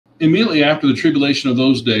Immediately after the tribulation of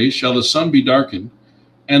those days shall the sun be darkened,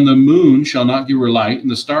 and the moon shall not give her light, and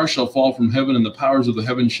the stars shall fall from heaven, and the powers of the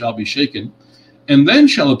heavens shall be shaken. And then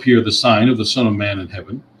shall appear the sign of the Son of Man in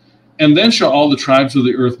heaven. And then shall all the tribes of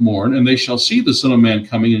the earth mourn, and they shall see the Son of Man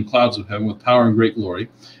coming in clouds of heaven with power and great glory.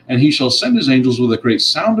 And he shall send his angels with a great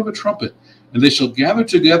sound of a trumpet, and they shall gather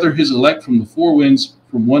together his elect from the four winds,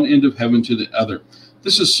 from one end of heaven to the other.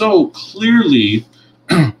 This is so clearly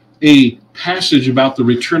a passage about the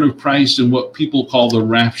return of Christ and what people call the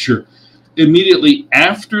rapture. Immediately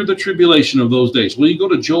after the tribulation of those days. Well, you go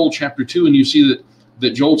to Joel chapter 2 and you see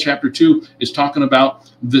that Joel chapter 2 is talking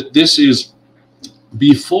about that this is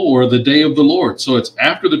before the day of the Lord. So it's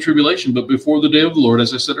after the tribulation, but before the day of the Lord,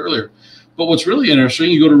 as I said earlier. But what's really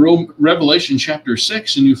interesting, you go to Revelation chapter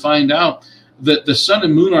 6 and you find out that the sun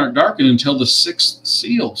and moon aren't darkened until the sixth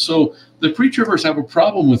seal. So the preachers have a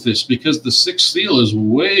problem with this because the sixth seal is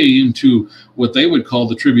way into what they would call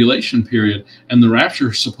the tribulation period, and the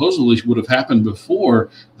rapture supposedly would have happened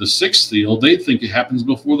before the sixth seal. They think it happens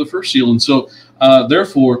before the first seal, and so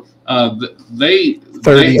therefore they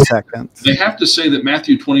 30 seconds. They have to say that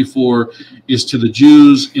Matthew 24 is to the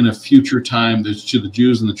Jews in a future time. There's to the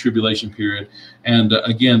Jews in the tribulation period, and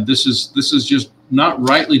again, this is just not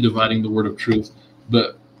rightly dividing the word of truth,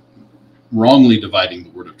 but wrongly dividing the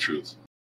word of truth.